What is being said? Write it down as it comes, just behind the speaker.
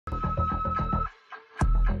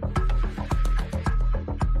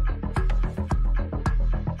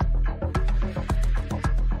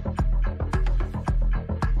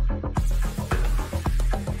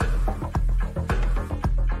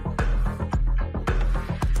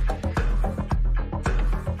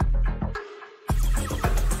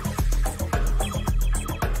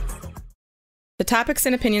The topics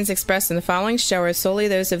and opinions expressed in the following show are solely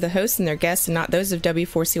those of the hosts and their guests and not those of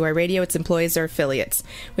W4CY Radio, its employees, or affiliates.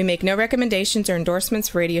 We make no recommendations or endorsements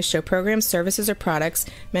for radio show programs, services, or products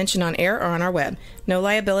mentioned on air or on our web. No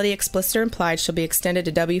liability, explicit or implied, shall be extended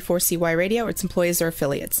to W4CY Radio or its employees or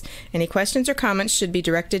affiliates. Any questions or comments should be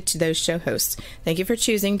directed to those show hosts. Thank you for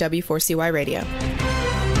choosing W4CY Radio.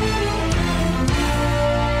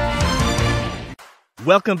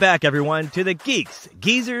 Welcome back, everyone, to the Geeks,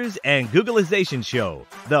 Geezers, and Googlization Show,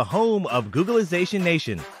 the home of Googlization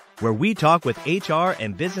Nation, where we talk with HR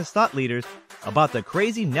and business thought leaders about the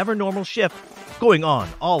crazy, never-normal shift going on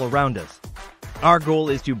all around us. Our goal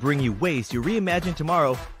is to bring you ways to reimagine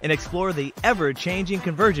tomorrow and explore the ever-changing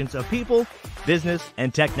convergence of people, business,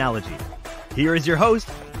 and technology. Here is your host,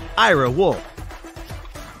 Ira Wolfe.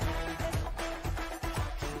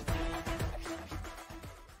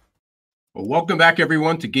 Well, welcome back,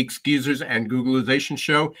 everyone, to Geeks, Geezers, and Googlization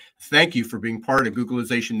Show. Thank you for being part of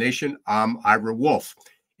Googlization Nation. I'm Ira Wolfe.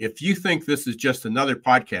 If you think this is just another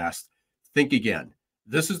podcast, think again.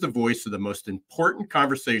 This is the voice of the most important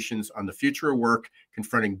conversations on the future of work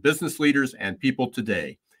confronting business leaders and people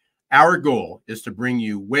today. Our goal is to bring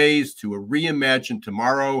you ways to reimagine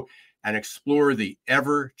tomorrow and explore the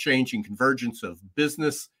ever-changing convergence of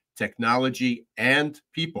business, technology, and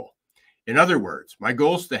people. In other words, my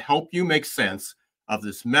goal is to help you make sense of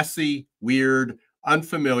this messy, weird,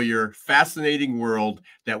 unfamiliar, fascinating world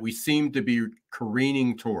that we seem to be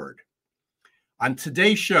careening toward. On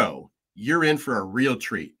today's show, you're in for a real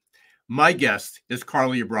treat. My guest is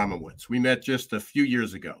Carly Abramowitz. We met just a few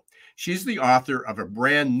years ago. She's the author of a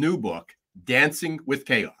brand new book, Dancing with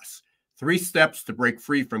Chaos: 3 Steps to Break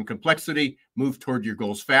Free from Complexity, Move Toward Your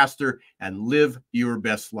Goals Faster, and Live Your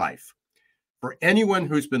Best Life. For anyone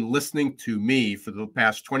who's been listening to me for the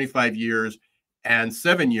past 25 years and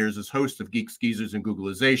 7 years as host of Geeks, Geezers, and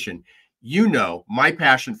Googlization, you know my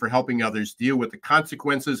passion for helping others deal with the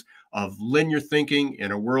consequences of linear thinking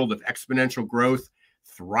in a world of exponential growth,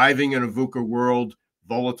 thriving in a VUCA world,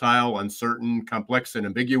 volatile, uncertain, complex, and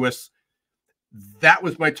ambiguous. That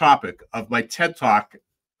was my topic of my TED Talk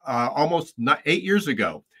almost 8 years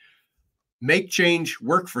ago. Make change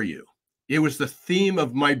work for you. It was the theme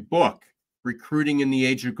of my book, Recruiting in the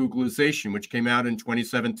Age of Googlization, which came out in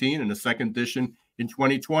 2017 and a second edition in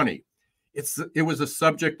 2020. It was a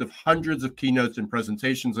subject of hundreds of keynotes and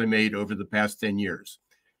presentations I made over the past 10 years.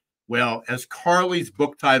 Well, as Carly's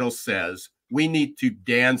book title says, we need to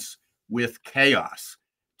dance with chaos.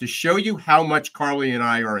 To show you how much Carly and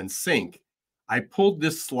I are in sync, I pulled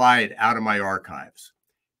this slide out of my archives.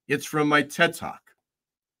 It's from my TED Talk.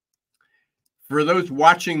 For those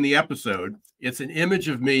watching the episode, it's an image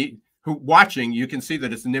of me. You can see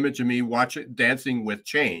that it's an image of me dancing with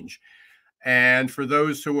change. And for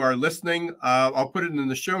those who are listening, I'll put it in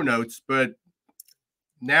the show notes, but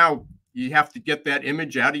now you have to get that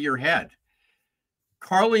image out of your head.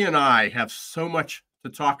 Carly and I have so much to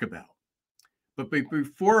talk about. But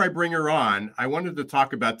before I bring her on, I wanted to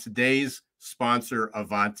talk about today's sponsor,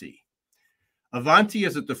 Avanti. Avanti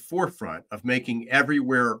is at the forefront of making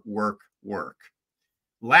everywhere work work.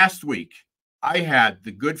 Last week, I had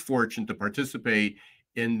the good fortune to participate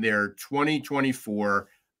in their 2024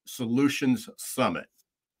 Solutions Summit.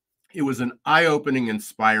 It was an eye-opening,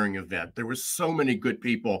 inspiring event. There were so many good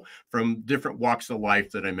people from different walks of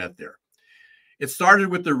life that I met there. It started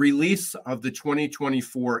with the release of the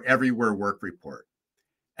 2024 Everywhere Work Report,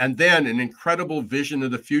 and then an incredible vision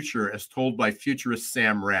of the future as told by futurist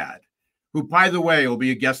Sam Rad, who, by the way, will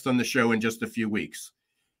be a guest on the show in just a few weeks.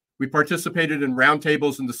 We participated in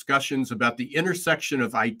roundtables and discussions about the intersection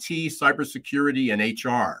of IT, cybersecurity, and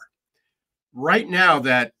HR. Right now,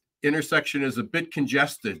 that intersection is a bit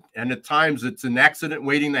congested, and at times it's an accident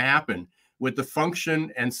waiting to happen, with the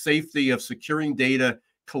function and safety of securing data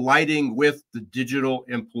colliding with the digital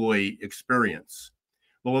employee experience.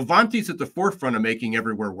 Well, Avanti's at the forefront of making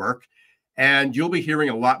everywhere work, and you'll be hearing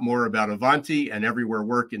a lot more about Avanti and everywhere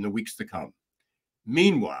work in the weeks to come.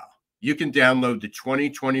 Meanwhile, you can download the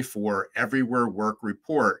 2024 Everywhere Work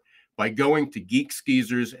Report by going to Geeks,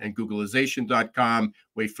 Geezers, and Googlization.com,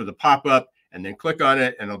 wait for the pop-up, and then click on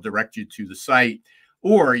it, and it'll direct you to the site.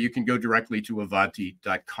 Or you can go directly to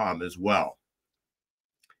Avanti.com as well.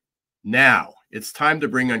 Now, it's time to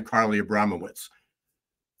bring on Carly Abramowitz.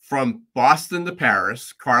 From Boston to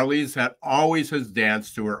Paris, Carly always has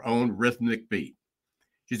danced to her own rhythmic beat.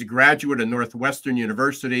 She's a graduate of Northwestern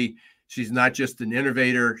University. She's not just an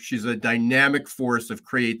innovator, she's a dynamic force of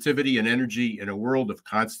creativity and energy in a world of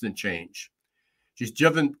constant change. She's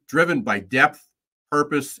driven by depth,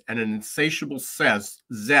 purpose, and an insatiable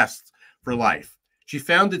zest for life. She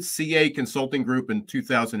founded CA Consulting Group in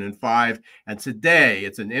 2005, and today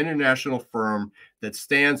it's an international firm that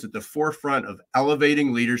stands at the forefront of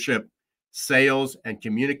elevating leadership, sales, and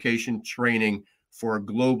communication training for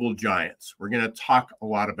global giants. We're going to talk a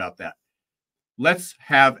lot about that. Let's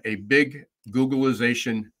have a big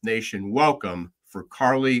Googlization Nation welcome for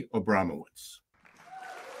Carly Abramowitz.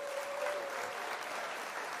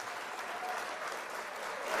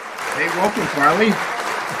 Hey, welcome, Carly.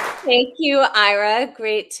 Thank you, Ira.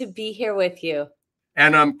 Great to be here with you.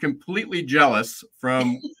 And I'm completely jealous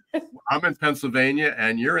from, I'm in Pennsylvania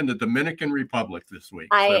and you're in the Dominican Republic this week.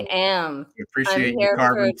 I am. We appreciate you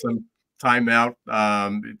carving some time out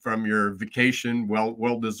from your vacation.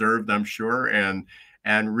 Well deserved, I'm sure.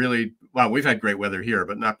 And really, well, we've had great weather here,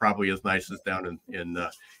 but not probably as nice as down in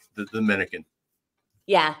the Dominican.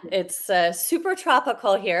 Yeah, it's super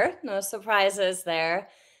tropical here. No surprises there.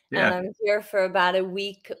 Yeah. And I'm here for about a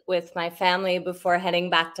week with my family before heading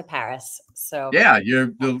back to Paris. So yeah,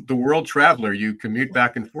 you're the world traveler. You commute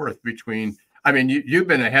back and forth between. I mean, you've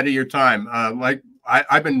been ahead of your time. Like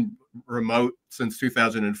I've been remote since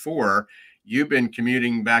 2004. You've been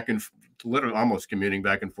commuting back and literally almost commuting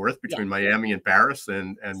back and forth between Miami and Paris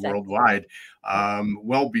and worldwide.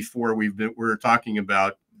 Well before we're talking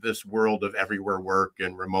about this world of everywhere work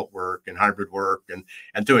and remote work and hybrid work and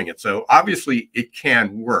doing it. So obviously it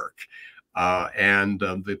can work.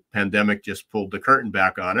 The pandemic just pulled the curtain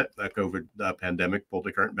back on it. The COVID pandemic pulled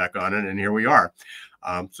the curtain back on it. And here we are.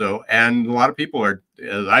 And a lot of people are,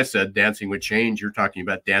 as I said, dancing with change. You're talking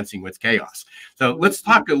about dancing with chaos. So let's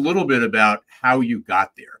talk a little bit about how you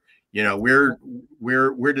got there. You know, where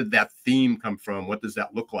did that theme come from? What does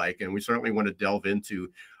that look like? And we certainly want to delve into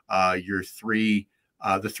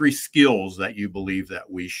the three skills that you believe that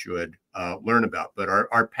we should learn about. But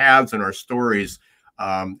our paths and our stories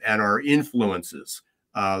and our influences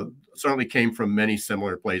certainly came from many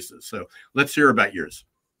similar places. So let's hear about yours.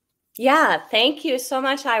 Yeah, thank you so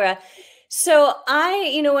much, Ira. So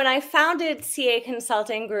when I founded CA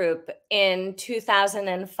Consulting Group in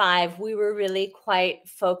 2005, we were really quite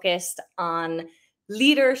focused on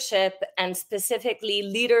leadership and specifically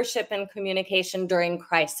leadership and communication during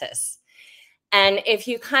crisis. And if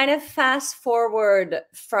you kind of fast forward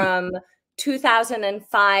from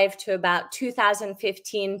 2005 to about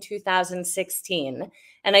 2015, 2016,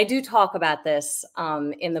 and I do talk about this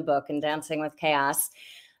in the book in Dancing with Chaos,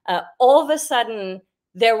 all of a sudden,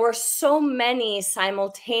 there were so many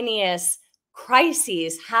simultaneous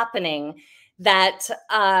crises happening that,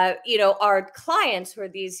 our clients who are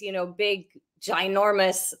these, big,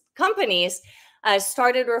 ginormous companies,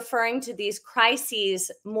 started referring to these crises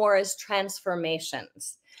more as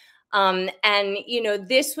transformations.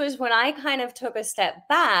 This was when I kind of took a step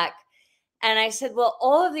back and I said, well,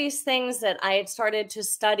 all of these things that I had started to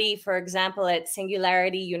study, for example, at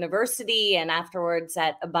Singularity University and afterwards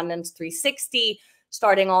at Abundance 360,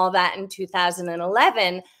 starting all that in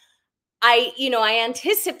 2011, I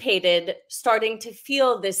anticipated starting to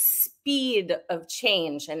feel this speed of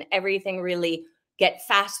change and everything really get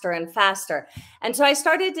faster and faster. And so I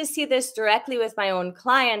started to see this directly with my own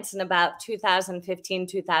clients in about 2015,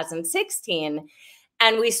 2016.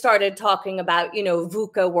 And we started talking about,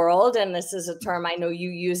 VUCA world. And this is a term I know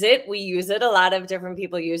you use it. We use it. A lot of different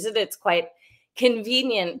people use it. It's quite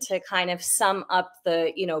convenient to kind of sum up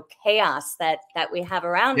the, chaos that we have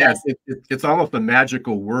around us. It's almost a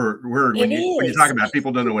magical word when you talk about it.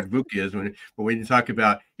 People don't know what VUCA is, but when you talk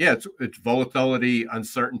about, it's volatility,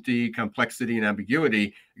 uncertainty, complexity, and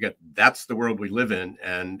ambiguity. That's the world we live in,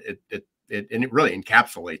 and it really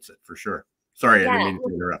encapsulates it for sure. Sorry, I didn't mean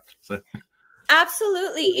to interrupt. So.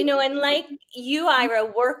 Absolutely. And like you, Ira,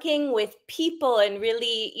 working with people and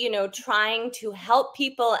really, trying to help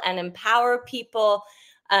people and empower people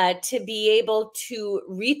to be able to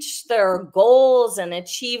reach their goals and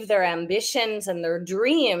achieve their ambitions and their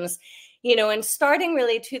dreams, and starting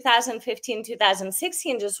really 2015,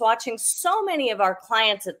 2016, just watching so many of our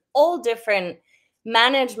clients at all different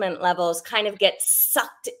management levels kind of get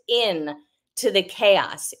sucked in to the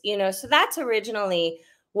chaos, so that's originally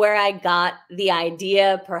where I got the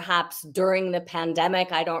idea, perhaps during the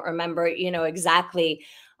pandemic. I don't remember, exactly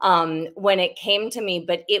when it came to me,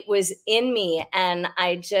 but it was in me. And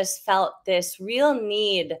I just felt this real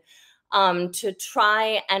need to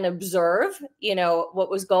try and observe, what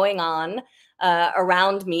was going on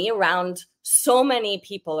around me, around so many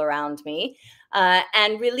people around me,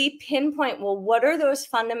 and really pinpoint, well, what are those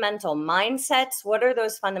fundamental mindsets? What are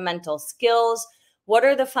those fundamental skills? What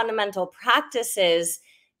are the fundamental practices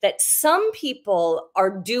that some people are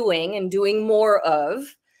doing and doing more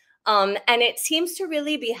of? And it seems to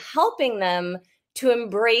really be helping them to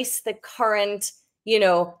embrace the current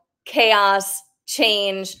chaos,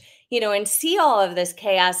 change, and see all of this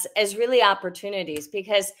chaos as really opportunities.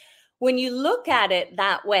 Because when you look at it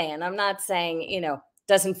that way, and I'm not saying,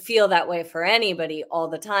 doesn't feel that way for anybody all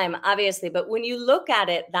the time, obviously, but when you look at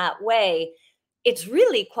it that way, it's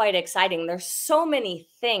really quite exciting. There's so many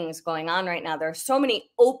things going on right now. There are so many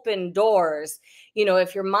open doors.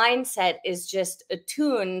 If your mindset is just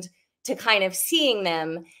attuned to kind of seeing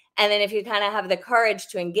them, and then if you kind of have the courage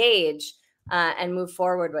to engage and move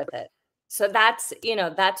forward with it. So that's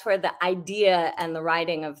where the idea and the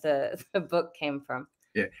writing of the book came from.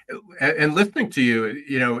 Yeah. And listening to you,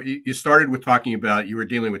 you started with talking about you were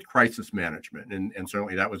dealing with crisis management, and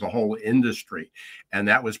certainly that was a whole industry, and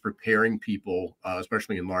that was preparing people,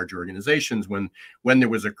 especially in large organizations, when there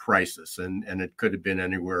was a crisis, and it could have been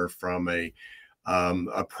anywhere from a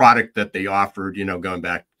product that they offered, going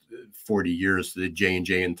back 40 years, the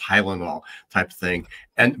J&J and Tylenol type thing.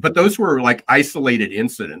 But those were like isolated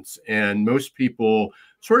incidents, and most people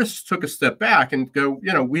sort of took a step back and go,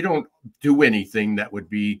 we don't do anything that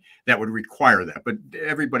would require that. But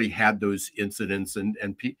everybody had those incidents, and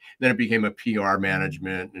then it became a PR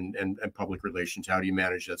management and public relations. How do you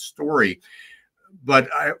manage that story? But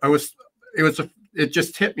it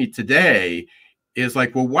just hit me today is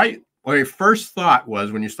like, well, why? My first thought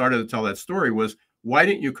was, when you started to tell that story, was, why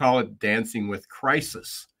didn't you call it Dancing with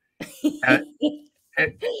Crisis? And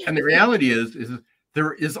the reality is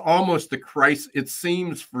there is almost a crisis. It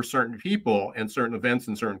seems for certain people and certain events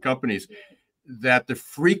and certain companies that the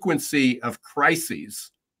frequency of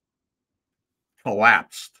crises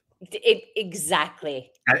collapsed. Exactly.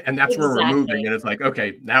 And that's where we're moving. And it's like,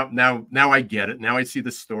 okay, now I get it. Now I see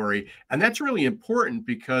the story. And that's really important,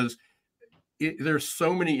 because there's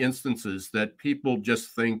so many instances that people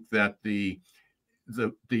just think that the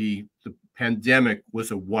pandemic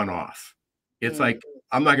was a one-off. It's like,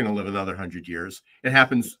 I'm not going to live another 100 years. It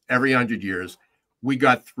happens every 100 years. We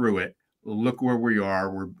got through it. Look where we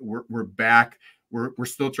are. We're back. We're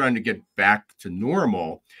still trying to get back to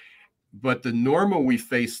normal. But the normal we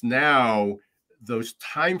face now, those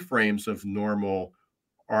time frames of normal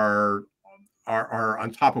are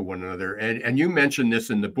on top of one another. And you mentioned this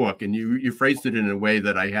in the book, and you phrased it in a way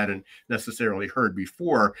that I hadn't necessarily heard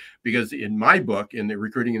before, because in my book, in the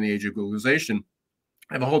Recruiting in the Age of Googlization,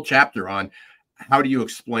 I have a whole chapter on how do you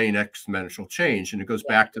explain exponential change. And it goes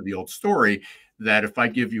back to the old story that if I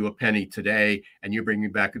give you a penny today and you bring me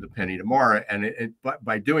back the penny tomorrow, and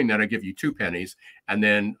by doing that, I give you 2 pennies. And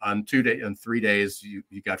then on 3 days, you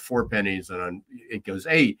got 4 pennies, and it goes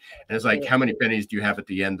 8. And it's like, how many pennies do you have at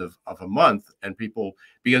the end of a month? And people,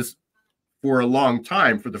 because for a long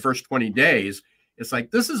time, for the first 20 days, it's like,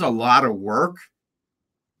 this is a lot of work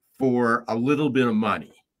for a little bit of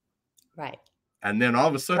money. Right. And then all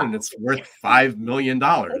of a sudden, it's worth $5 million.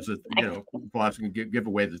 People have to give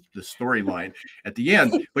away the storyline at the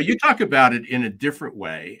end. But you talk about it in a different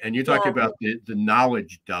way, and you talk about the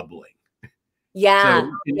knowledge doubling. Yeah.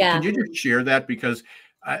 So can you just share that? Because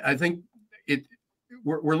I think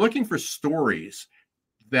we're looking for stories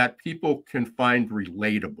that people can find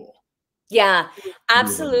relatable. Yeah,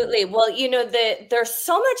 absolutely. Well, there's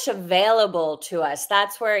so much available to us.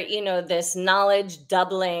 That's where, this knowledge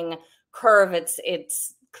doubling curve,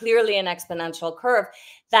 it's clearly an exponential curve.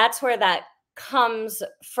 That's where that comes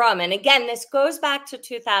from. And again, this goes back to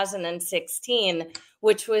 2016,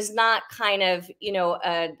 which was not kind of,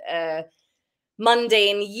 a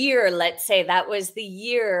mundane year, let's say. That was the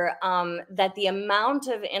year that the amount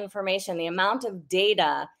of information, the amount of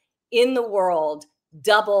data in the world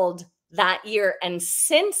doubled that year. And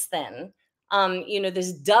since then,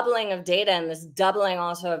 this doubling of data and this doubling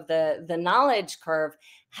also of the knowledge curve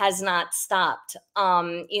has not stopped.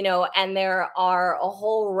 And there are a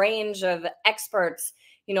whole range of experts,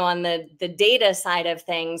 on the data side of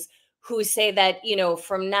things, who say that,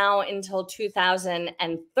 from now until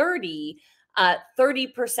 2030,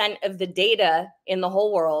 30% of the data in the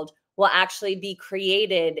whole world will actually be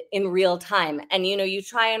created in real time. And, you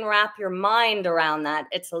try and wrap your mind around that.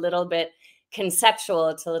 It's a little bit conceptual.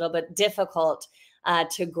 It's a little bit difficult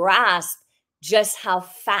to grasp just how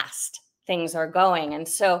fast things are going. And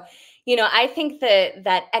so, I think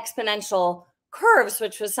that exponential curves,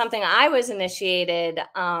 which was something I was initiated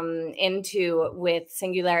into with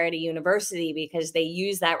Singularity University, because they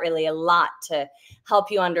use that really a lot to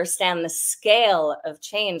help you understand the scale of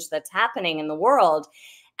change that's happening in the world.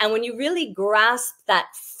 And when you really grasp that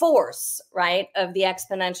force, right, of the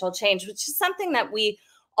exponential change, which is something that we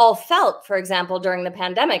all felt, for example, during the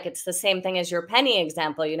pandemic. It's the same thing as your penny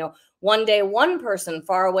example. One day, one person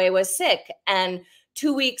far away was sick, and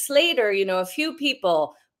 2 weeks later, a few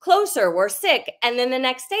people closer, we're sick. And then the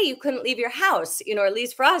next day you couldn't leave your house, you know, at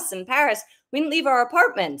least for us in Paris, we didn't leave our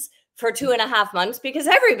apartments for 2.5 months because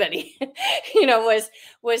everybody, you know,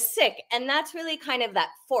 was sick. And that's really kind of that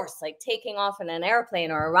force, like taking off in an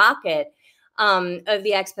airplane or a rocket, of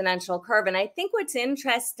the exponential curve. And I think what's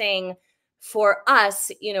interesting for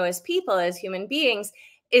us, you know, as people, as human beings,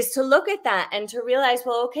 is to look at that and to realize,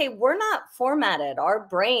 well, okay, we're not formatted. Our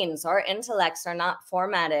brains, our intellects are not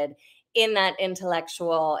formatted in that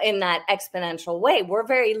intellectual, in that exponential way. We're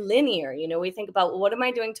very linear. You know, we think about, well, what am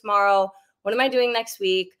I doing tomorrow? What am I doing next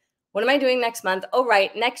week? What am I doing next month? Oh,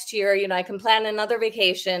 right, next year, you know, I can plan another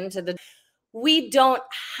vacation to the. We don't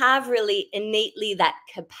have really innately that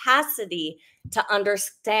capacity to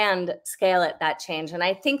understand scale at that change. And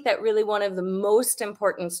I think that really one of the most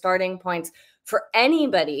important starting points for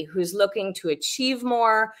anybody who's looking to achieve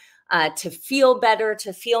more, to feel better,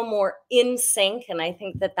 to feel more in sync. And I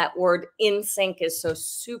think that that word in sync is so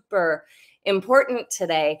super important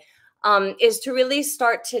today, is to really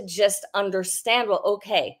start to just understand, well,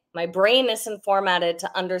 okay, my brain isn't formatted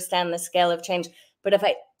to understand the scale of change, but if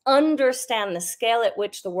I understand the scale at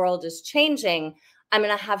which the world is changing, I'm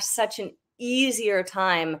going to have such an easier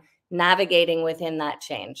time navigating within that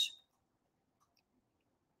change.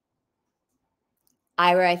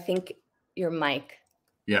 Ira, I think your mic.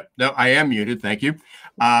 Yeah, no, I am muted. Thank you.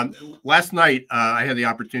 Last night, I had the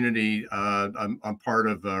opportunity. I'm part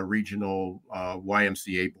of a regional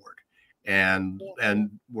YMCA board, and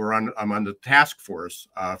I'm on the task force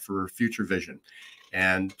for Future Vision,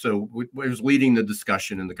 and so I was leading the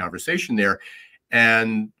discussion and the conversation there.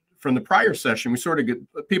 And from the prior session, we sort of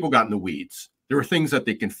people got in the weeds. There were things that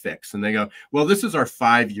they can fix, and they go, well, this is our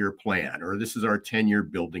 5-year plan, or this is our 10-year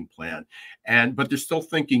building plan. But they're still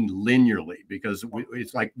thinking linearly, because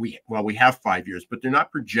it's like we have 5 years, but they're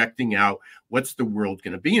not projecting out what's the world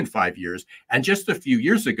going to be in 5 years. And just a few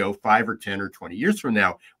years ago, 5 or 10 or 20 years from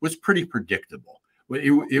now, was pretty predictable.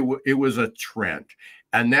 It was a trend.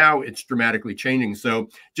 And now it's dramatically changing. So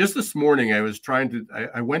just this morning,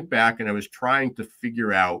 I went back and I was trying to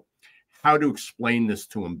figure out how to explain this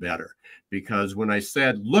to them better. Because when I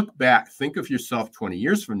said, look back, think of yourself 20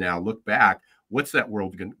 years from now, look back, what's that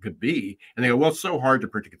world could be? And they go, well, it's so hard to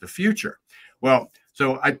predict the future. Well,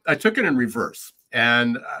 so I took it in reverse.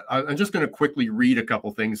 And I'm just going to quickly read a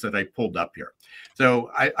couple things that I pulled up here.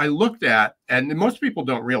 So I looked at, and most people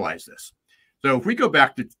don't realize this. So if we go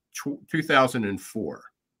back to 2004,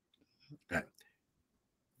 okay,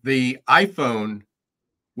 the iPhone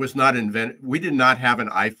was not invented. We did not have an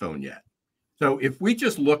iPhone yet. So if we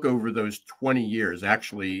just look over those 20 years,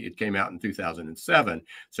 actually, it came out in 2007.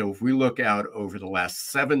 So if we look out over the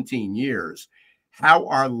last 17 years, how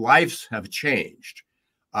our lives have changed.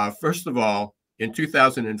 First of all, in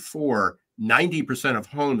 2004, 90% of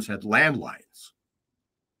homes had landlines.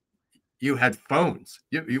 You had phones.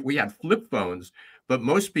 We had flip phones, but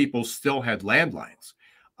most people still had landlines.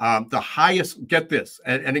 The highest, get this,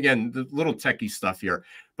 and again, the little techie stuff here,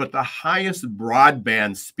 but the highest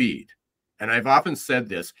broadband speed, and I've often said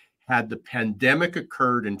this, had the pandemic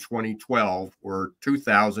occurred in 2012 or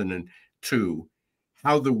 2002,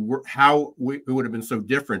 it would have been so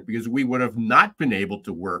different, because we would have not been able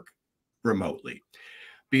to work remotely.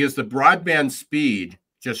 Because the broadband speed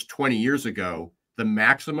just 20 years ago, the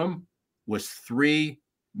maximum was 3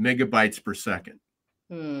 megabytes per second.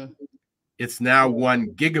 It's now 1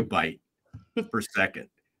 gigabyte per second,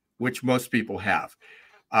 which most people have.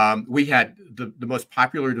 We had the most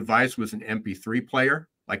popular device was an MP3 player,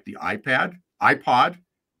 like the iPod.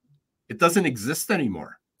 It doesn't exist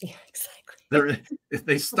anymore. Yeah, exactly.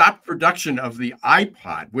 They stopped production of the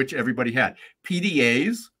iPod, which everybody had.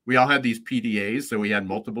 PDAs, we all had these PDAs, so we had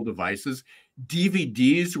multiple devices.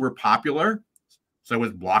 DVDs were popular, so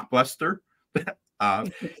was Blockbuster.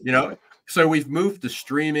 So we've moved to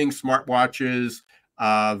streaming, smartwatches,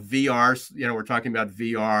 VR. We're talking about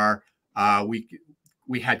VR.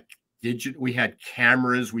 We had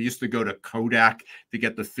cameras. We used to go to Kodak to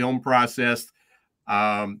get the film processed.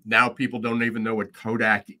 Now people don't even know what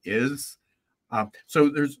Kodak is. So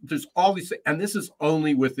there's all these things, and this is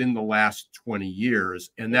only within the last 20 years.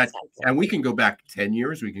 And we can go back 10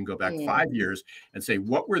 years, we can go back 5 years and say,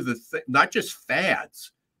 what were not just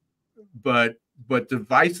fads, but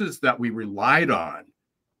devices that we relied on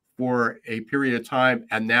for a period of time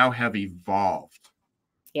and now have evolved.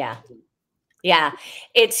 Yeah. Yeah.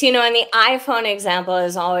 It's, and the iPhone example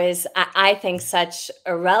is always, I think, such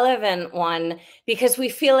a relevant one, because we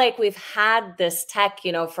feel like we've had this tech,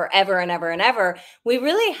 forever and ever and ever. We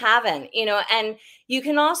really haven't, and you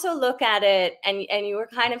can also look at it, and you were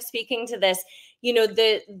kind of speaking to this, you know,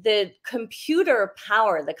 the computer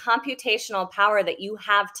power, the computational power that you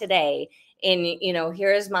have today in, you know,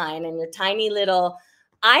 here is mine and your tiny little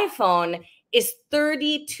iPhone is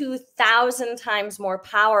 32,000 times more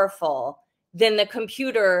powerful than the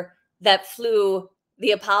computer that flew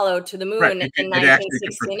the Apollo to the moon in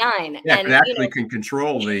 1969. Yeah, and it actually can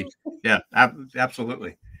control the, yeah,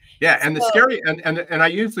 absolutely. Yeah, and the scary, and I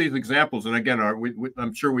use these examples, and again,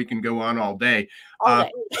 I'm sure we can go on all day.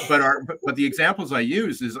 But the examples I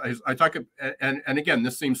use is I talk, and again,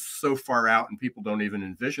 this seems so far out, and people don't even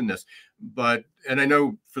envision this. But and I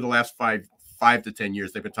know for the last five to 10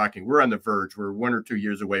 years they've been talking. We're on the verge. We're 1 or 2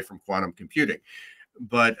 years away from quantum computing.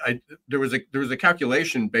 But there was a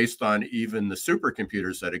calculation based on even the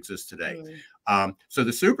supercomputers that exist today. So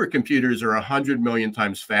the supercomputers are 100 million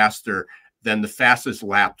times faster than the fastest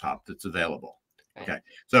laptop that's available. Okay.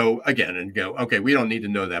 So again, and go, okay, we don't need to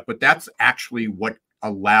know that, but that's actually what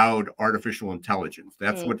allowed artificial intelligence.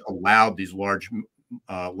 That's what allowed these large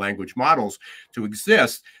language models to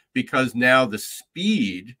exist, because now the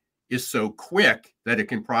speed is so quick that it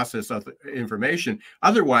can process information.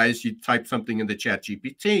 Otherwise, you type something in the chat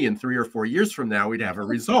GPT and 3 or 4 years from now, we'd have a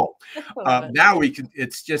result. Now we can,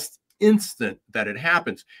 it's just instant that it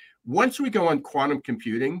happens. Once we go on quantum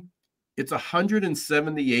computing, it's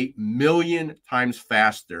 178 million times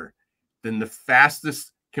faster than the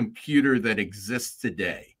fastest computer that exists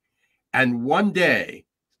today. And one day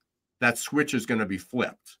that switch is going to be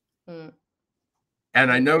flipped.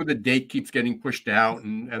 And I know the date keeps getting pushed out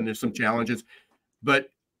and there's some challenges, but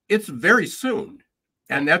it's very soon.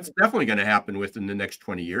 And that's definitely going to happen within the next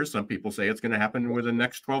 20 years. Some people say it's going to happen within the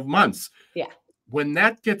next 12 months. Yeah. When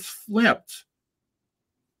that gets flipped,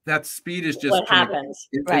 that speed is just what happens.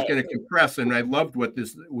 It's going to compress. And I loved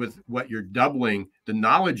what you're doubling, the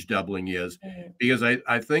knowledge doubling is, because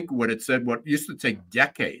I think what it said, what used to take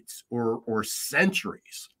decades or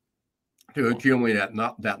centuries to accumulate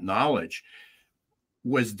that knowledge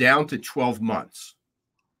was down to 12 months.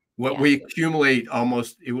 What we accumulate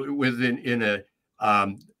almost within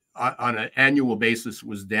on an annual basis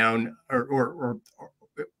was down, or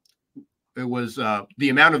it was the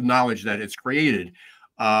amount of knowledge that it's created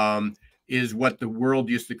is what the world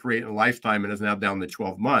used to create in a lifetime, and is now down to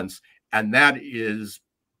 12 months, and that is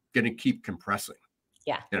going to keep compressing.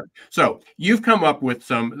 Yeah. You know? So you've come up with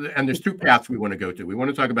some, and there's 2 paths we want to go to. We want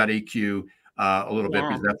to talk about AQ a little bit,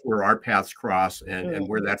 because that's where our paths cross and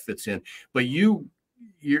where that fits in. But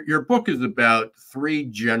your book is about 3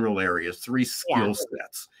 general areas, 3 skill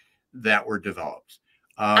sets that were developed.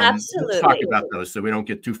 Absolutely. Let's talk about those so we don't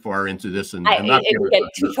get too far into this and not get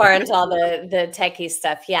too far into all the techie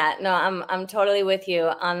stuff. Yeah, no, I'm totally with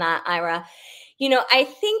you on that, Ira. You know, I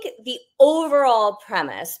think the overall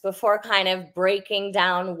premise, before kind of breaking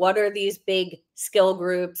down what are these big skill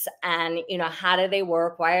groups and, you know, how do they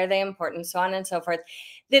work, why are they important, so on and so forth.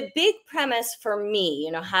 The big premise for me,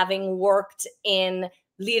 you know, having worked in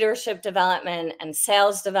leadership development and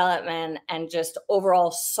sales development and just overall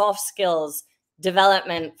soft skills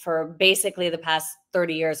development for basically the past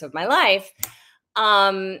 30 years of my life,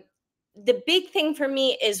 the big thing for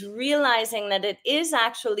me is realizing that it is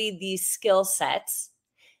actually these skill sets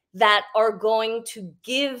that are going to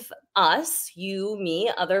give us, you,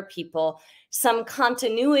 me, other people, some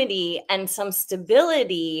continuity and some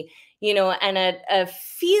stability, you know, and a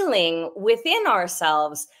feeling within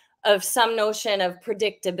ourselves of some notion of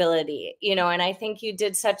predictability, you know. And I think you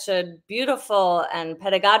did such a beautiful and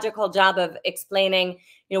pedagogical job of explaining,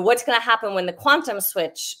 you know, what's going to happen when the quantum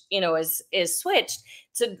switch, you know, is switched.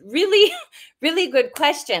 It's a really, really good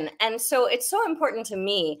question. And so it's so important to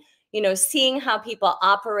me, you know, seeing how people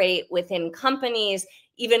operate within companies,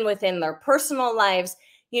 even within their personal lives,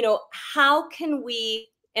 you know, how can we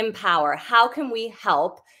empower? How can we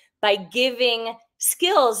help by giving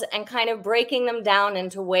skills and kind of breaking them down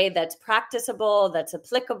into a way that's practicable, that's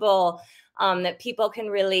applicable, that people can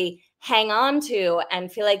really hang on to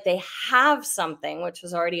and feel like they have something, which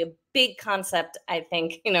was already a big concept, I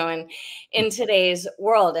think, you know, in today's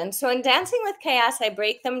world. And so in Dancing with Chaos, I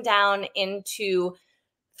break them down into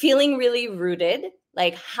feeling really rooted.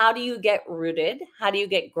 Like, how do you get rooted? How do you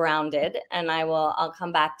get grounded? And I'll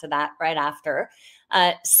come back to that right after.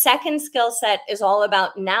 Second skill set is all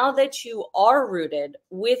about, now that you are rooted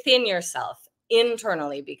within yourself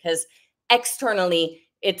internally, because externally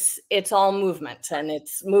it's all movement and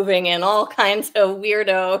it's moving in all kinds of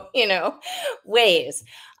weirdo, you know, ways.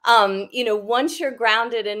 You know, once you're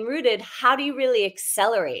grounded and rooted, how do you really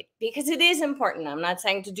accelerate? Because it is important. I'm not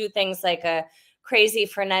saying to do things like a crazy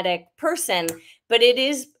frenetic person, but it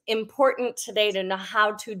is important today to know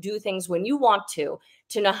how to do things when you want to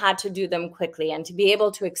to know how to do them quickly and to be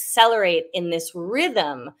able to accelerate in this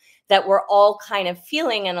rhythm that we're all kind of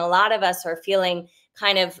feeling. And a lot of us are feeling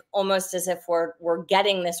kind of almost as if we're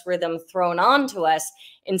getting this rhythm thrown onto us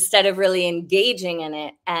instead of really engaging in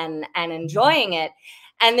it and enjoying it.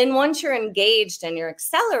 And then once you're engaged and you're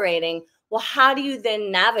accelerating, well, how do you then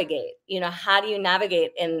navigate? How do you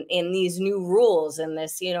navigate in these new rules and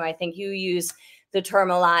this, I think you use the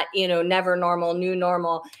term a lot, never normal, new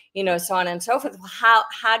normal, so on and so forth.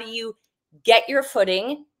 How do you get your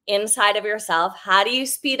footing inside of yourself? How do you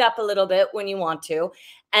speed up a little bit when you want to?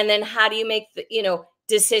 And then how do you make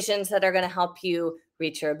decisions that are going to help you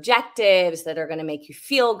reach your objectives, that are going to make you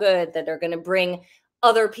feel good, that are going to bring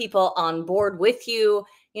other people on board with you,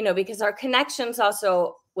 because our connections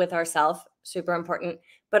also with ourselves, super important,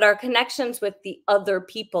 but our connections with the other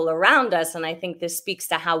people around us. And I think this speaks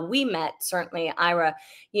to how we met, certainly, Ira,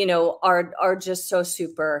 are just so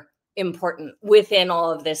super important within all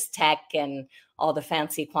of this tech and all the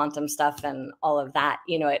fancy quantum stuff and all of that.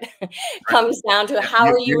 It comes down to how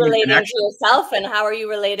are you relating to yourself and how are you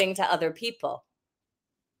relating to other people?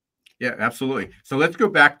 Yeah, absolutely. So let's go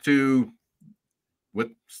back to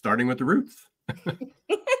starting with the roots.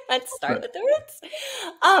 Let's start with the roots.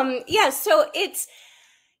 So it's,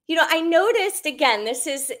 I noticed, again, this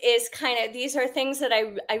is kind of, these are things that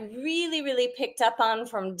I really, really picked up on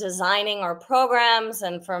from designing our programs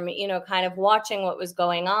and from, kind of watching what was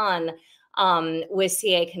going on with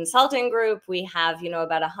CA Consulting Group. We have,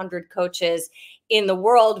 about 100 coaches in the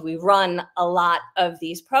world. We run a lot of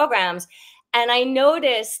these programs. And I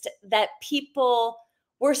noticed that people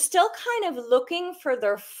were still kind of looking for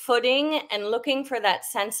their footing and looking for that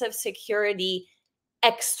sense of security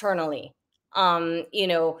externally.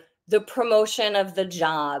 The promotion of the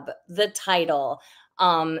job, the title,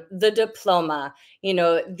 the diploma,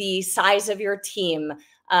 the size of your team,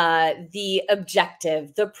 the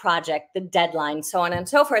objective, the project, the deadline, so on and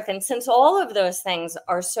so forth. And since all of those things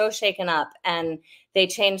are so shaken up and they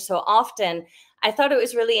change so often, I thought it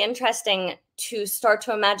was really interesting to start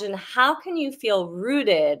to imagine how can you feel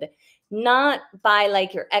rooted, not by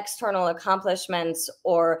like your external accomplishments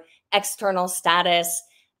or external status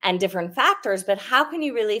and different factors, but how can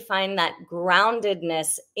you really find that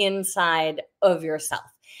groundedness inside of yourself?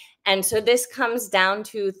 And so this comes down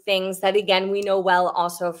to things that, again, we know well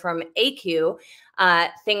also from AQ,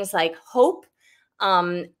 things like hope,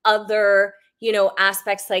 other,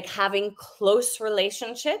 aspects like having close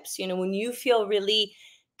relationships, when you feel really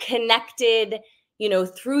connected,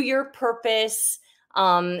 through your purpose,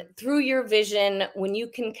 through your vision, when you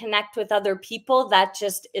can connect with other people, that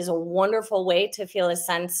just is a wonderful way to feel a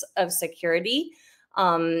sense of security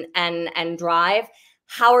and drive.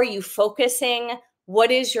 How are you focusing?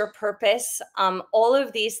 What is your purpose? All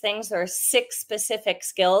of these things, there are 6 specific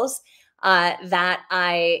skills that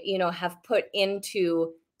I, have put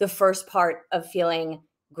into the first part of feeling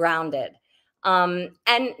grounded. And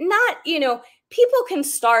not, people can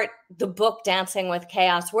start the book Dancing with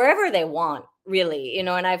Chaos wherever they want, really, and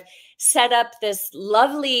I've set up this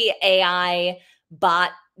lovely AI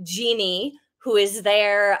bot, Jeannie, who is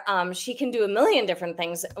there. She can do a million different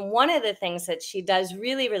things. And one of the things that she does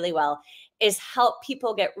really, really well is help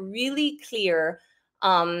people get really clear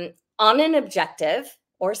on an objective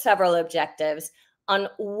or several objectives on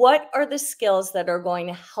what are the skills that are going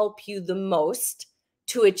to help you the most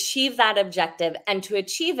to achieve that objective and to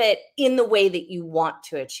achieve it in the way that you want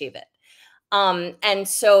to achieve it. And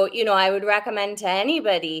so, I would recommend to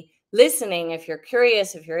anybody listening, if you're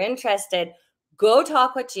curious, if you're interested, go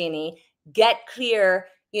talk with Jeannie, get clear,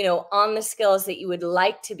 on the skills that you would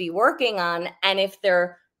like to be working on. And if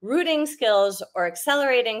they're rooting skills or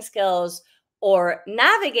accelerating skills or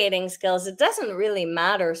navigating skills, it doesn't really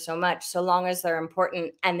matter so much, so long as they're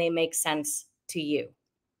important and they make sense to you.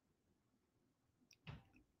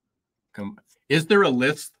 Is there a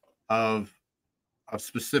list of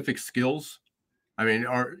specific skills? I mean,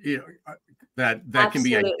 that can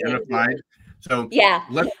be identified. So yeah,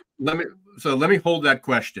 let me hold that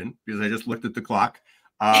question because I just looked at the clock.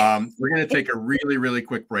 We're going to take a really, really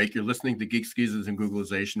quick break. You're listening to Geeks, Geezers, and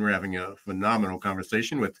Googlization. We're having a phenomenal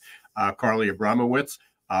conversation with Carly Abramowitz,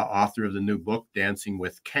 author of the new book, Dancing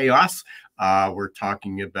with Chaos. We're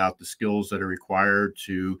talking about the skills that are required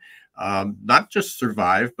to not just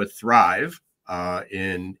survive, but thrive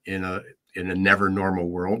in a never normal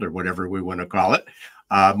world, or whatever we want to call it,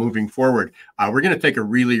 moving forward. We're going to take a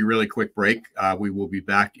really, really quick break. We will be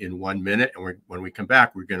back in 1 minute. And when we come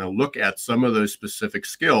back, we're going to look at some of those specific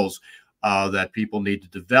skills that people need to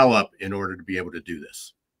develop in order to be able to do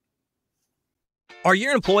this. Are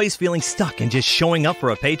your employees feeling stuck and just showing up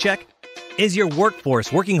for a paycheck? Is your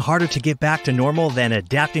workforce working harder to get back to normal than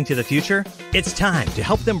adapting to the future? It's time to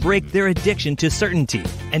help them break their addiction to certainty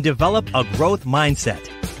and develop a growth mindset.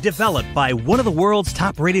 Developed by one of the world's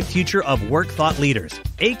top-rated future of work thought leaders,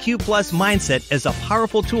 AQ Plus Mindset is a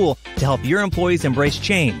powerful tool to help your employees embrace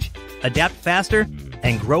change, adapt faster,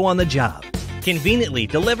 and grow on the job. Conveniently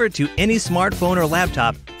delivered to any smartphone or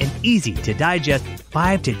laptop and easy to digest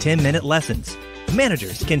 5 to 10 minute lessons.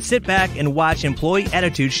 Managers can sit back and watch employee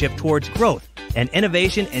attitude shift towards growth and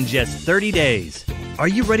innovation in just 30 days. Are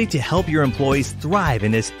you ready to help your employees thrive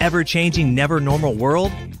in this ever-changing, never-normal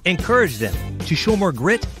world? Encourage them to show more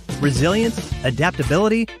grit, resilience,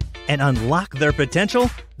 adaptability, and unlock their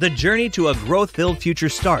potential? The journey to a growth-filled future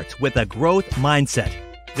starts with a growth mindset.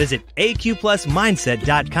 Visit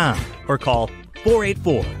aqplusmindset.com or call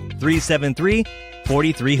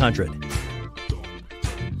 484-373-4300.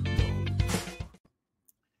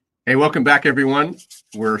 Hey, welcome back, everyone.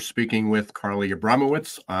 We're speaking with Carly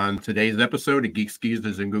Abramowitz on today's episode of Geeks,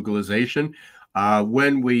 Geezers, and Googlization.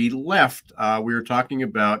 When we left, we were talking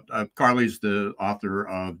about Carly's the author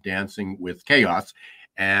of Dancing with Chaos,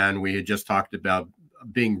 and we had just talked about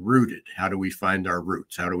being rooted. How do we find our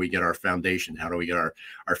roots? How do we get our foundation? How do we get our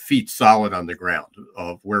feet solid on the ground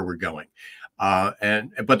of where we're going?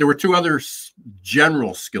 But there were two other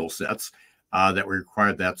general skill sets that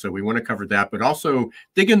required that. So we want to cover that, but also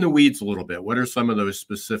dig in the weeds a little bit. What are some of those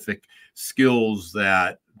specific skills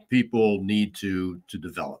that people need to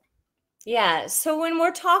develop? Yeah. So when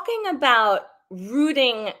we're talking about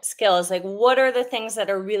rooting skills, like what are the things that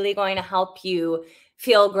are really going to help you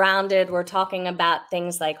feel grounded? We're talking about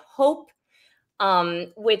things like hope,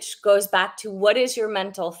 which goes back to what is your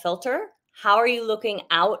mental filter? How are you looking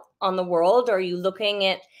out on the world? Are you looking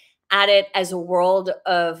at it as a world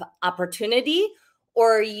of opportunity,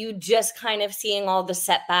 or are you just kind of seeing all the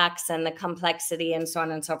setbacks and the complexity and so on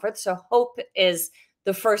and so forth? So hope is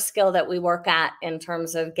the first skill that we work at in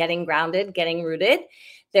terms of getting grounded, getting rooted.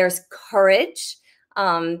 There's courage,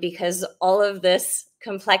 because all of this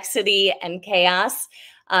complexity and chaos,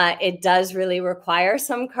 it does really require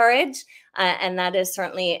some courage. And that is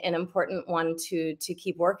certainly an important one to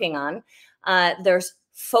keep working on. There's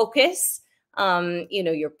focus.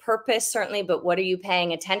 Your purpose, certainly, but what are you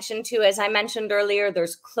paying attention to? As I mentioned earlier,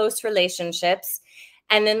 there's close relationships.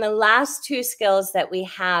 And then the last two skills that we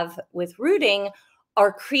have with rooting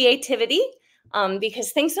are creativity,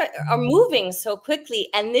 because things are moving so quickly.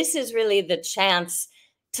 And this is really the chance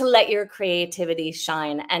to let your creativity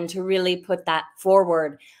shine and to really put that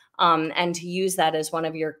forward, and to use that as one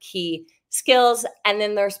of your key skills. And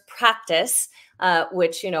then there's practice,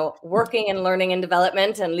 which, working in learning and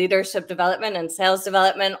development and leadership development and sales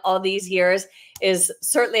development all these years is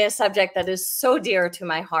certainly a subject that is so dear to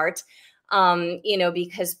my heart,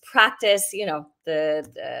 because practice,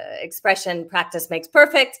 the expression practice makes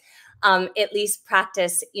perfect. At least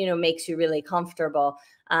practice, makes you really comfortable,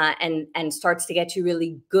 and starts to get you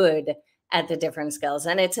really good at the different skills.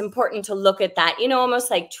 And it's important to look at that, almost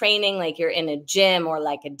like training, like you're in a gym, or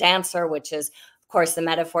like a dancer, which is, of course, the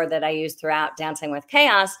metaphor that I use throughout Dancing with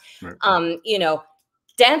Chaos. Right.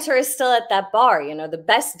 Dancer is still at that bar. The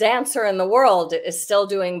best dancer in the world is still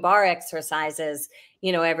doing bar exercises,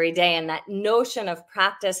 every day. And that notion of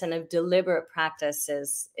practice and of deliberate practice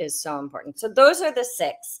is so important. So those are the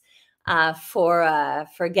six for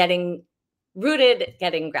getting rooted,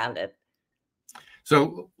 getting grounded.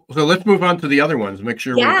 So let's move on to the other ones. Make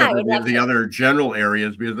sure we cover the other general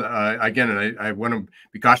areas, because again, and I want to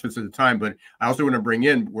be cautious of the time, but I also want to bring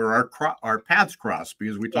in where our paths cross,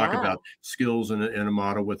 because we talk about skills in a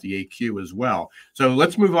model with the AQ as well. So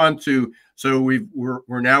let's move on to, so we've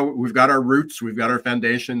got our roots, we've got our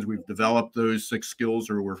foundations, we've developed those 6 skills,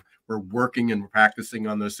 or we're working and practicing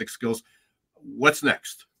on those 6 skills. What's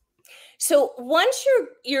next? So once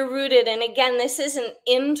you're rooted, and again, this is an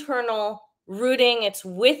internal rooting, it's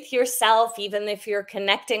with yourself, even if you're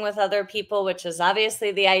connecting with other people, which is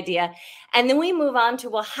obviously the idea. And then we move on to,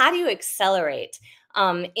 well, how do you accelerate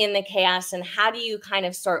in the chaos, and how do you kind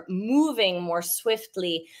of start moving more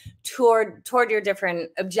swiftly toward your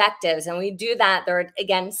different objectives? And we do that. There are,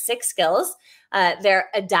 again, 6 skills. They're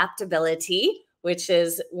adaptability, which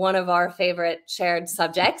is one of our favorite shared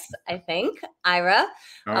subjects, I think, Ira.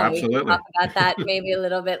 Oh, absolutely. We can talk about that maybe a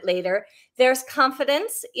little bit later. There's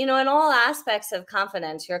confidence, in all aspects of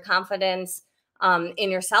confidence, your confidence in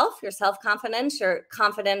yourself, your self-confidence, your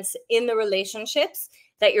confidence in the relationships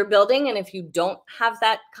that you're building. And if you don't have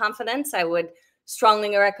that confidence, I would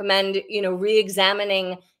strongly recommend,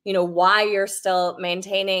 re-examining, why you're still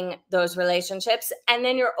maintaining those relationships. And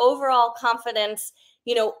then your overall confidence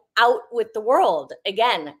out with the world.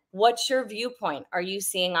 Again, what's your viewpoint? Are you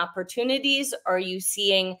seeing opportunities? Are you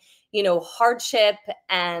seeing, hardship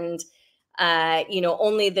and,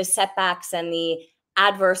 only the setbacks and the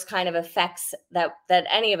adverse kind of effects that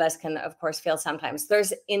any of us can, of course, feel sometimes?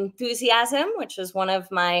 There's enthusiasm, which is one of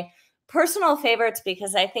my personal favorites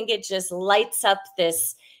because I think it just lights up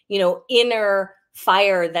this, inner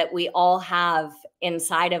fire that we all have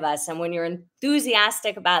inside of us. And when you're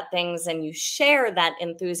enthusiastic about things and you share that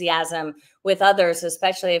enthusiasm with others,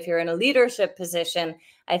 especially if you're in a leadership position,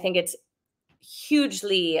 I think it's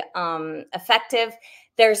hugely effective.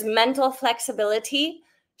 There's mental flexibility,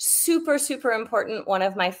 super, super important. One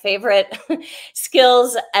of my favorite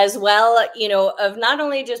skills as well, of not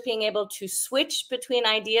only just being able to switch between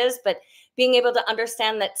ideas, but being able to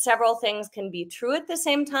understand that several things can be true at the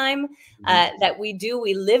same time, that we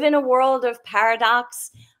live in a world of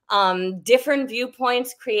paradox. Different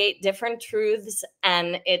viewpoints create different truths,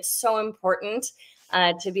 and it's so important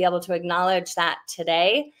to be able to acknowledge that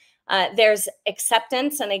today. There's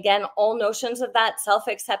acceptance, and again, all notions of that,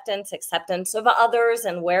 self-acceptance, acceptance of others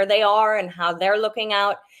and where they are and how they're looking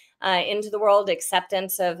out into the world,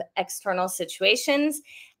 acceptance of external situations.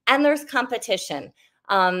 And there's competition,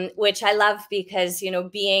 which I love because,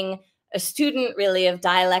 being a student really of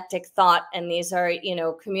dialectic thought, and these are,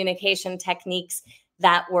 communication techniques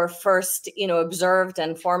that were first, observed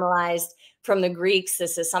and formalized from the Greeks.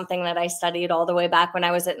 This is something that I studied all the way back when I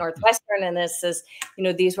was at Northwestern. And this is,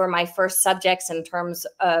 these were my first subjects in terms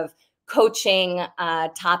of coaching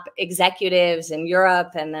top executives in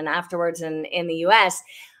Europe and then afterwards in the US.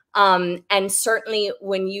 And certainly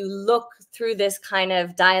when you look through this kind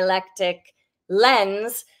of dialectic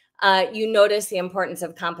lens, you notice the importance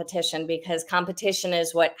of competition, because competition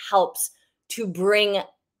is what helps to bring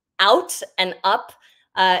out and up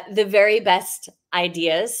the very best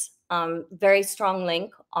ideas. Very strong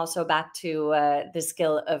link also back to the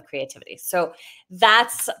skill of creativity. So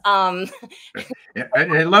that's yeah,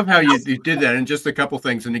 I love how you did that, and just a couple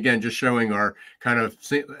things, and again, just showing our kind of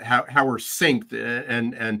how we're synced,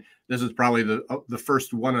 and this is probably the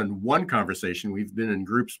first one-on-one conversation. We've been in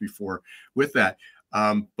groups before with that,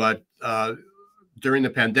 but during the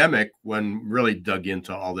pandemic, when really dug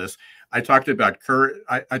into all this, I talked about courage.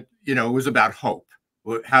 It was about hope.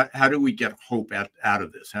 How do we get hope out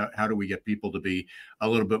of this? How do we get people to be a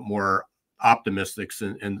little bit more optimistic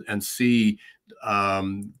and see,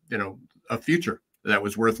 a future that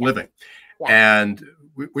was worth living? Yeah. And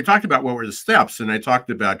we talked about what were the steps, and I talked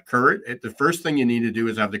about courage. The first thing you need to do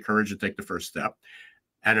is have the courage to take the first step.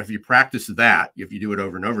 And if you practice that, if you do it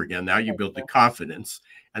over and over again, now you build the confidence.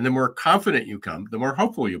 And the more confident you come, the more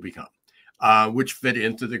hopeful you become. Which fit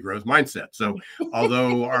into the growth mindset. So,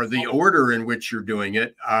 although the order in which you're doing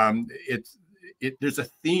it, there's a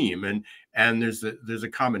theme and there's a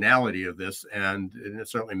commonality of this, and it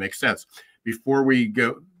certainly makes sense. Before we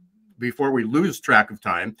lose track of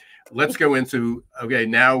time, let's go into, okay,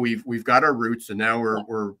 now we've got our roots, and now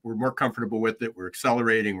we're more comfortable with it. We're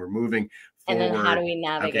accelerating, we're moving forward. And then how do we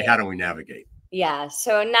navigate? Okay, how do we navigate? Yeah.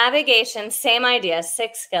 So navigation, same idea,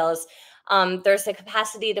 6 skills. There's the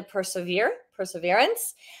capacity to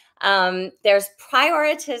perseverance. There's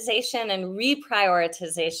prioritization and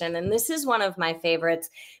reprioritization. And this is one of my favorites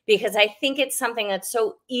because I think it's something that's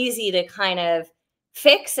so easy to kind of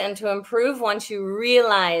fix and to improve once you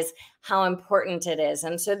realize how important it is.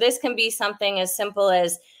 And so this can be something as simple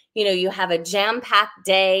as, you have a jam-packed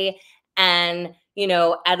day, and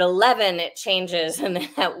at 11 it changes, and then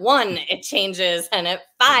at 1 it changes, and at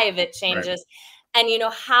 5 it changes. Right. And,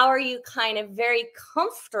 how are you kind of very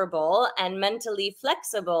comfortable and mentally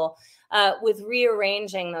flexible with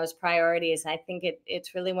rearranging those priorities? I think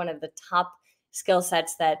it's really one of the top skill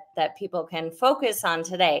sets that people can focus on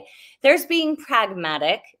today. There's being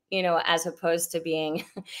pragmatic, as opposed to being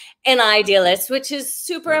an idealist, which is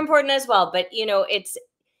super important as well. But, it's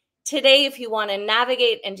today, if you want to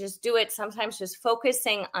navigate and just do it, sometimes just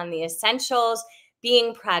focusing on the essentials,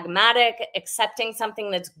 being pragmatic, accepting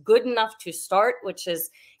something that's good enough to start, which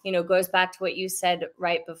is, goes back to what you said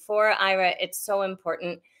right before, Ira. It's so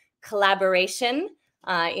important. Collaboration.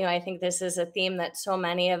 I think this is a theme that so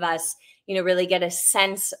many of us, really get a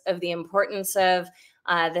sense of the importance of.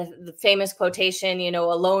 The famous quotation,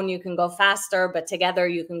 alone you can go faster, but together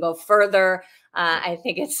you can go further. I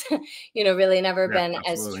think it's, really never been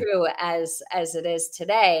absolutely as true as it is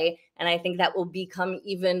today. And I think that will become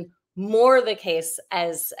even more the case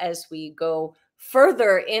as we go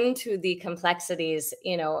further into the complexities,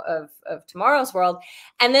 of tomorrow's world.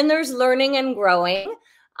 And then there's learning and growing.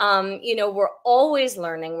 We're always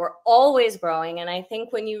learning, we're always growing. And I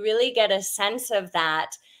think when you really get a sense of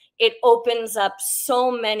that, it opens up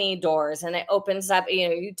so many doors, and it opens up,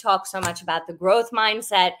 you talk so much about the growth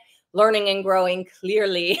mindset. Learning and growing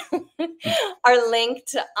clearly are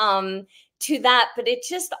linked to that, but it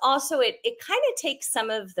just also, it kind of takes some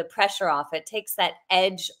of the pressure off. It takes that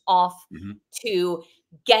edge off to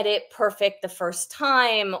get it perfect the first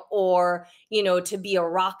time, or, to be a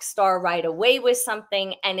rock star right away with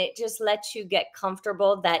something. And it just lets you get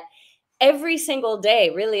comfortable that every single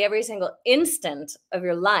day, really every single instant of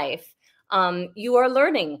your life, you are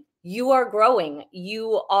learning, you are growing,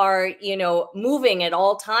 you are, moving at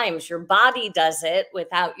all times. Your body does it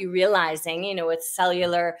without you realizing, with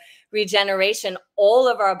cellular regeneration, all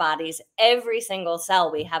of our bodies, every single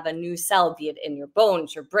cell, we have a new cell, be it in your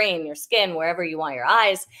bones, your brain, your skin, wherever you want your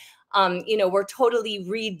eyes. We're totally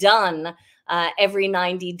redone every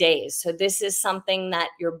 90 days. So this is something that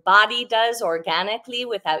your body does organically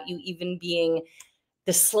without you even being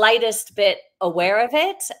the slightest bit aware of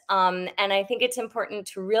it. And I think it's important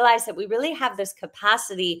to realize that we really have this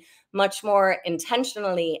capacity much more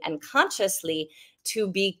intentionally and consciously to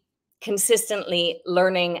be consistently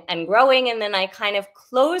learning and growing. And then I kind of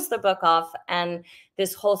close the book off and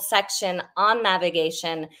this whole section on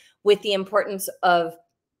navigation with the importance of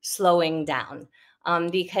slowing down,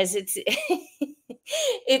 because it's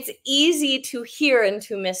it's easy to hear and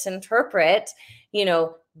to misinterpret,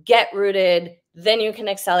 get rooted, then you can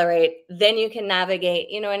accelerate, then you can navigate,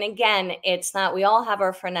 and again, it's not, we all have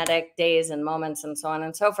our frenetic days and moments and so on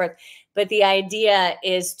and so forth. But the idea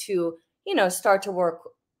is to, start to work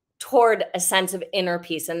toward a sense of inner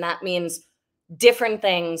peace. And that means different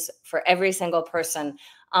things for every single person.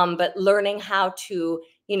 But learning how to,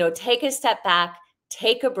 take a step back,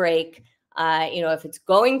 take a break, if it's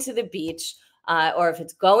going to the beach, or if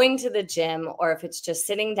it's going to the gym, or if it's just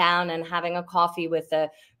sitting down and having a coffee with a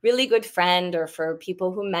really good friend, or for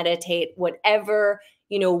people who meditate, whatever,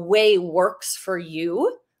 way works for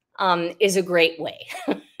you, is a great way.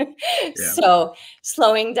 Yeah. So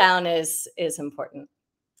slowing down is important.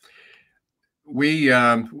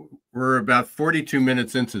 We're about 42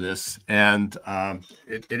 minutes into this, and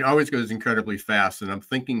it always goes incredibly fast. And I'm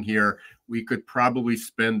thinking here, we could probably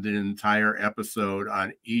spend an entire episode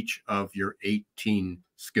on each of your 18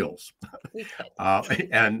 skills.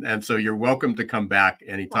 And so you're welcome to come back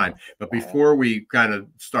anytime. But before we kind of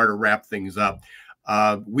start to wrap things up,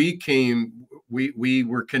 we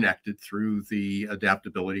were connected through the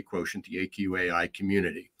adaptability quotient, the AQAI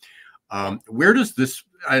community. Where does this,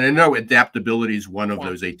 and I know adaptability is one of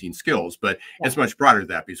those 18 skills, but it's much broader than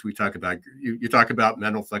that, because we talk about, you talk about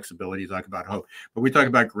mental flexibility, you talk about hope, but we talk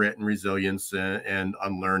about grit and resilience and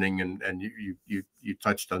unlearning, and you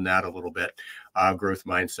touched on that a little bit, growth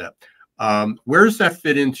mindset. Where does that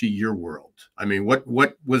fit into your world? I mean, what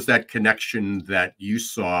was that connection that you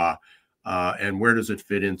saw, and where does it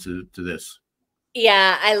fit into this?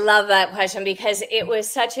 Yeah, I love that question, because it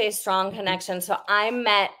was such a strong connection. So I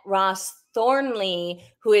met Ross Thornley,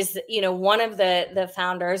 who is, one of the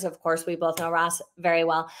founders. Of course, we both know Ross very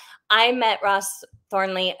well. I met Ross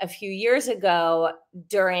Thornley a few years ago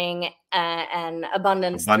during an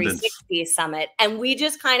Abundance 360 summit. And we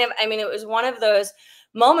just kind of, it was one of those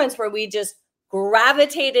moments where we just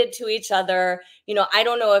gravitated to each other. I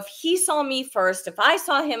don't know if he saw me first, if I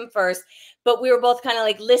saw him first, but we were both kind of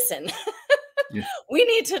like, listen, we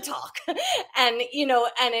need to talk. And,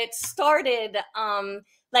 and it started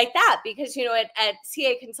like that, because, at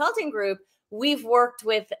CA Consulting Group, we've worked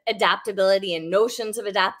with adaptability and notions of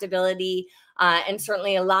adaptability, and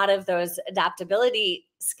certainly a lot of those adaptability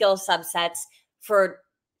skill subsets for,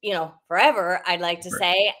 forever, I'd like to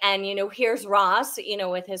say. And, here's Ross,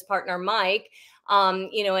 with his partner, Mike, and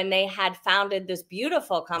they had founded this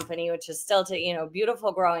beautiful company, which is still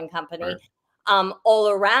beautiful growing company, all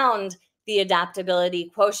around the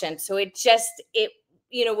adaptability quotient. So it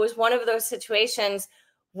was one of those situations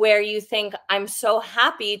where you think, I'm so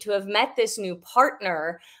happy to have met this new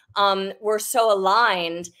partner. We're so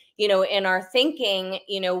aligned, in our thinking,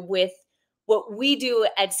 with what we do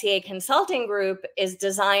at CA Consulting Group is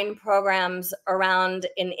design programs around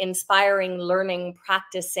an inspiring learning,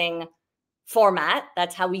 practicing format.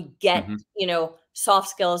 That's how we get, soft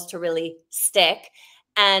skills to really stick.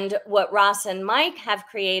 And what Ross and Mike have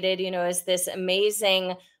created, is this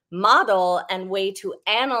amazing model and way to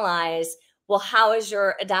analyze, well, how is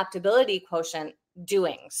your adaptability quotient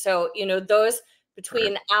doing? So, those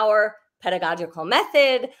between our pedagogical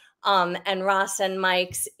method and Ross and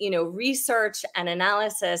Mike's, research and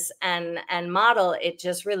analysis and model, it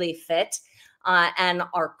just really fit. And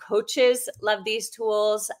our coaches love these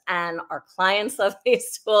tools, and our clients love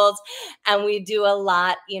these tools. And we do a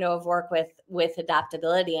lot, of work with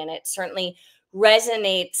adaptability. And it certainly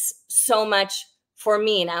resonates so much for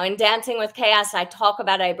me. Now in Dancing with Chaos, I talk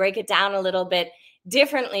about it, I break it down a little bit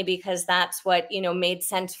differently because that's what, you know, made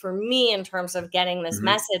sense for me in terms of getting this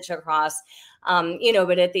message across. You know,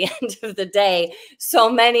 but at the end of the day,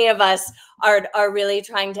 so many of us are really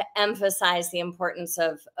trying to emphasize the importance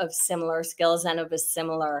of similar skills and of a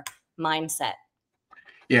similar mindset.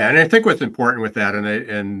 Yeah, and I think what's important with that,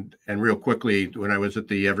 and real quickly, when I was at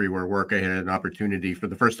the Everywhere Work, I had an opportunity for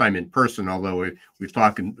the first time in person. Although we've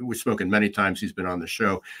spoken many times, he's been on the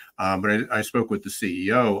show, but I spoke with the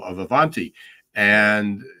CEO of Avanti,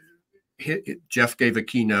 and Jeff gave a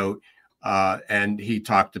keynote, and he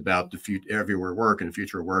talked about the everywhere work and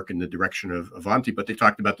future work in the direction of Avanti, but they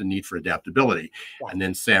talked about the need for adaptability. Yeah. And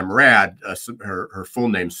then Sam Rad, her full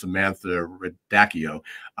name Samantha Radacchio,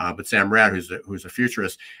 but Sam Rad, who's a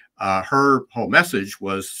futurist, her whole message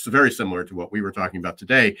was very similar to what we were talking about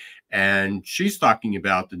today. And she's talking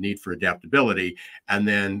about the need for adaptability. And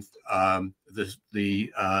then I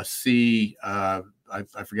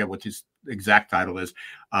forget what his exact title is,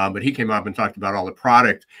 but he came up and talked about all the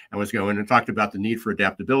product and was going and talked about the need for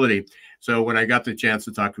adaptability. So when I got the chance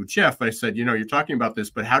to talk with Jeff, I said, you know, you're talking about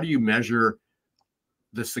this, but how do you measure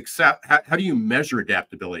the success? How do you measure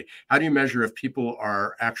adaptability? How do you measure if people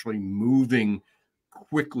are actually moving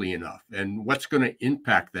quickly enough, and what's going to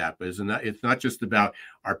impact that? But it's not just about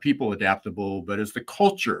are people adaptable, but is the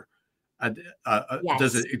culture, yes.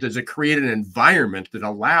 Does it create an environment that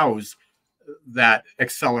allows that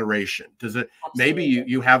acceleration? Does it? Absolutely.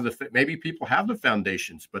 Maybe maybe people have the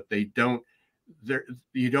foundations, but you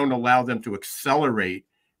don't allow them to accelerate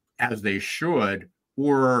as they should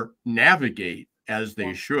or navigate as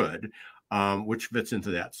they should, which fits into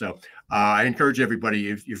that. So I encourage everybody,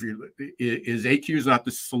 if AQ is not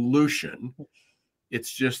the solution,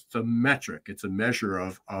 it's just a metric. It's a measure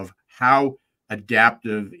of how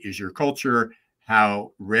adaptive is your culture,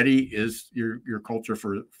 how ready is your culture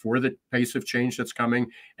for the pace of change that's coming,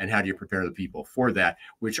 and how do you prepare the people for that?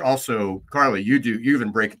 Which also, Carly, you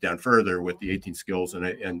even break it down further with the 18 skills,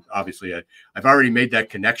 and obviously I've already made that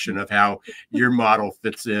connection of how your model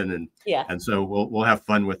fits in, and yeah, and so we'll have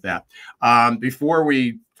fun with that. Before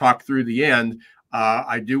we talk through the end,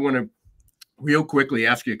 I do want to real quickly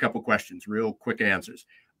ask you a couple questions, real quick answers,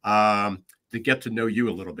 to get to know you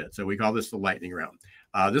a little bit. So we call this the lightning round.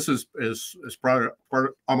 This is probably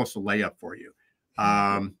almost a layup for you.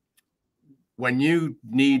 When you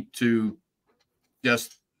need to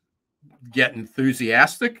just get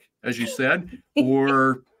enthusiastic, as you said,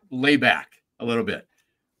 or lay back a little bit,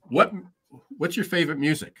 what's your favorite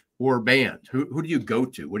music or band? Who do you go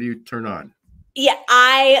to? What do you turn on? Yeah,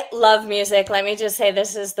 I love music. Let me just say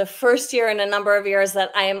this is the first year in a number of years that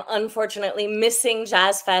I am unfortunately missing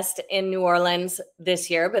Jazz Fest in New Orleans this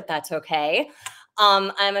year, but that's okay.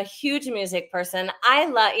 I'm a huge music person. I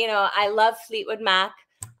love Fleetwood Mac.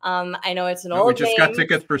 I know it's an old name. We just got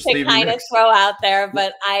tickets for Stevie Nicks. Kind of throw out there,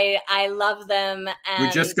 but I love them. And we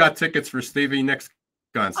just got tickets for Stevie Nicks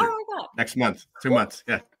concert. Oh my God. Next month, 2 months.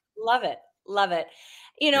 Yeah. Love it. Love it.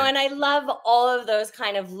 You know, yeah. And I love all of those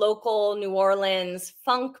kind of local New Orleans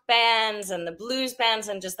funk bands and the blues bands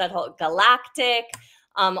and just that whole galactic,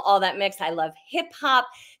 all that mix. I love hip hop.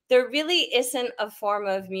 There really isn't a form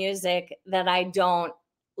of music that I don't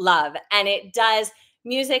love. And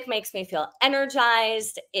music makes me feel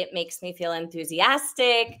energized. It makes me feel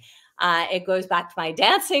enthusiastic. It goes back to my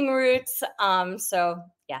dancing roots. So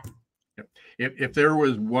yeah. If there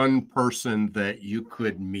was one person that you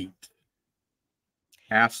could meet,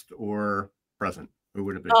 past or present, who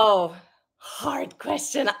would it be? Oh, hard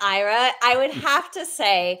question, Ira. I would have to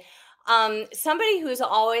say somebody who's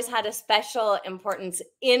always had a special importance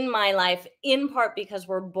in my life, in part because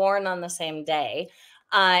we're born on the same day,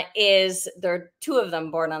 there are two of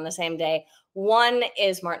them born on the same day. One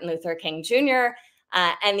is Martin Luther King Jr.,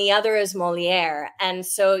 and the other is Moliere. And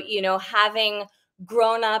so, you know, having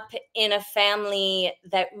grown up in a family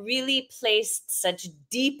that really placed such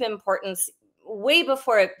deep importance way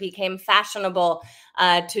before it became fashionable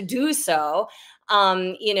to do so,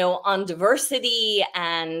 you know, on diversity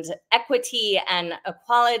and equity and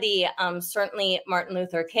equality. Certainly Martin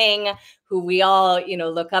Luther King, who we all, you know,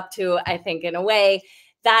 look up to, I think, in a way,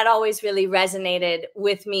 that always really resonated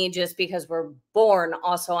with me just because we're born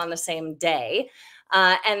also on the same day.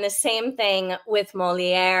 And the same thing with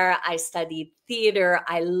Moliere. I studied theater.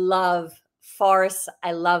 I love farce.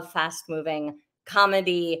 I love fast moving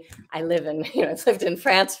comedy. I've lived in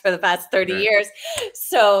France for the past 30 years.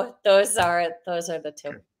 So those are the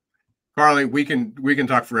two. Carly, we can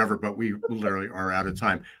talk forever, but we literally are out of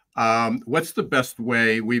time. What's the best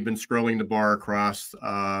way? We've been scrolling the bar across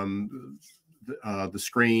the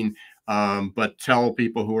screen. But tell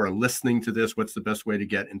people who are listening to this, what's the best way to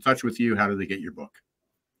get in touch with you? How do they get your book?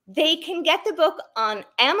 They can get the book on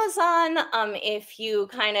Amazon. If you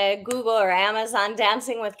kind of Google or Amazon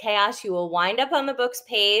Dancing with Chaos, you will wind up on the books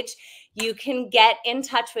page. You can get in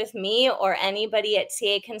touch with me or anybody at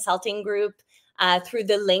CA Consulting Group through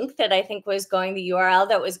the link that I think was going, the URL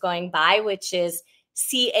that was going by, which is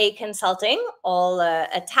CA Consulting, all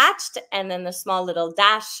attached, and then the small little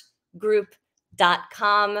dash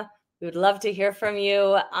group.com. We would love to hear from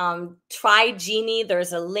you. Try Genie.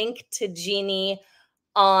 There's a link to Genie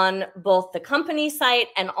on both the company site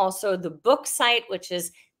and also the book site, which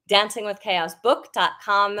is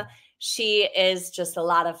dancingwithchaosbook.com. She is just a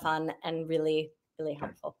lot of fun and really, really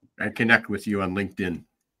helpful. And connect with you on LinkedIn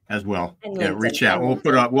as well. Yeah, reach out. We'll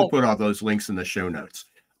put all those links in the show notes.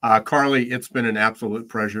 Carly, it's been an absolute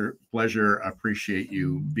pleasure. I appreciate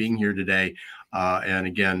you being here today. And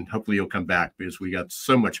again, hopefully you'll come back because we got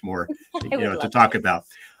so much more to talk about.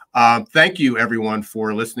 Thank you, everyone,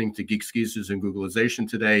 for listening to Geeks, Geezers, and Googlization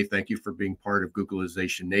today. Thank you for being part of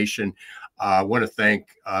Googlization Nation. I want to thank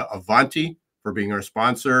Avanti for being our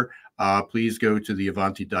sponsor. Please go to the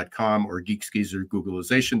avanti.com or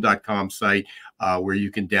geeksgeezergooglization.com site where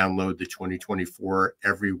you can download the 2024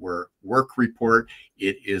 Everywhere Work Report.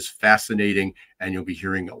 It is fascinating, and you'll be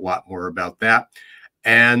hearing a lot more about that.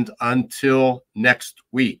 And until next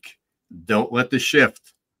week, don't let the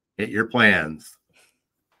shift hit your plans.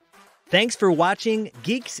 Thanks for watching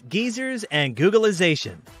Geeks, Geezers, and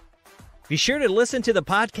Googlization. Be sure to listen to the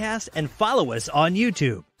podcast and follow us on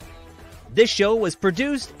YouTube. This show was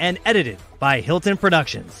produced and edited by Hilton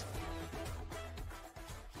Productions.